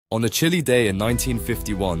On a chilly day in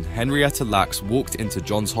 1951, Henrietta Lacks walked into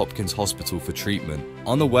Johns Hopkins Hospital for treatment,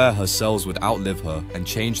 unaware her cells would outlive her and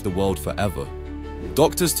change the world forever.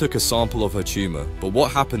 Doctors took a sample of her tumor, but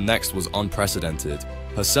what happened next was unprecedented.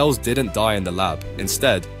 Her cells didn't die in the lab.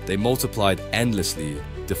 Instead, they multiplied endlessly,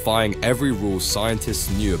 defying every rule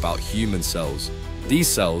scientists knew about human cells. These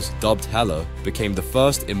cells, dubbed HeLa, became the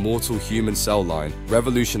first immortal human cell line,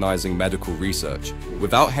 revolutionizing medical research.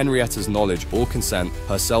 Without Henrietta's knowledge or consent,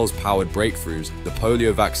 her cells powered breakthroughs, the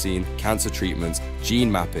polio vaccine, cancer treatments, gene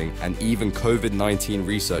mapping, and even COVID-19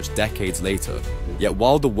 research decades later. Yet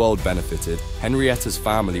while the world benefited, Henrietta's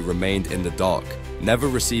family remained in the dark, never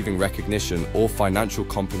receiving recognition or financial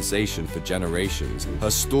compensation for generations.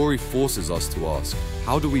 Her story forces us to ask,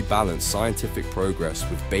 how do we balance scientific progress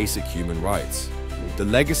with basic human rights? The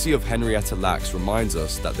legacy of Henrietta Lacks reminds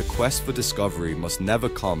us that the quest for discovery must never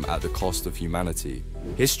come at the cost of humanity.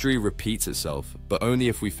 History repeats itself, but only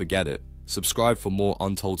if we forget it. Subscribe for more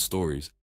untold stories.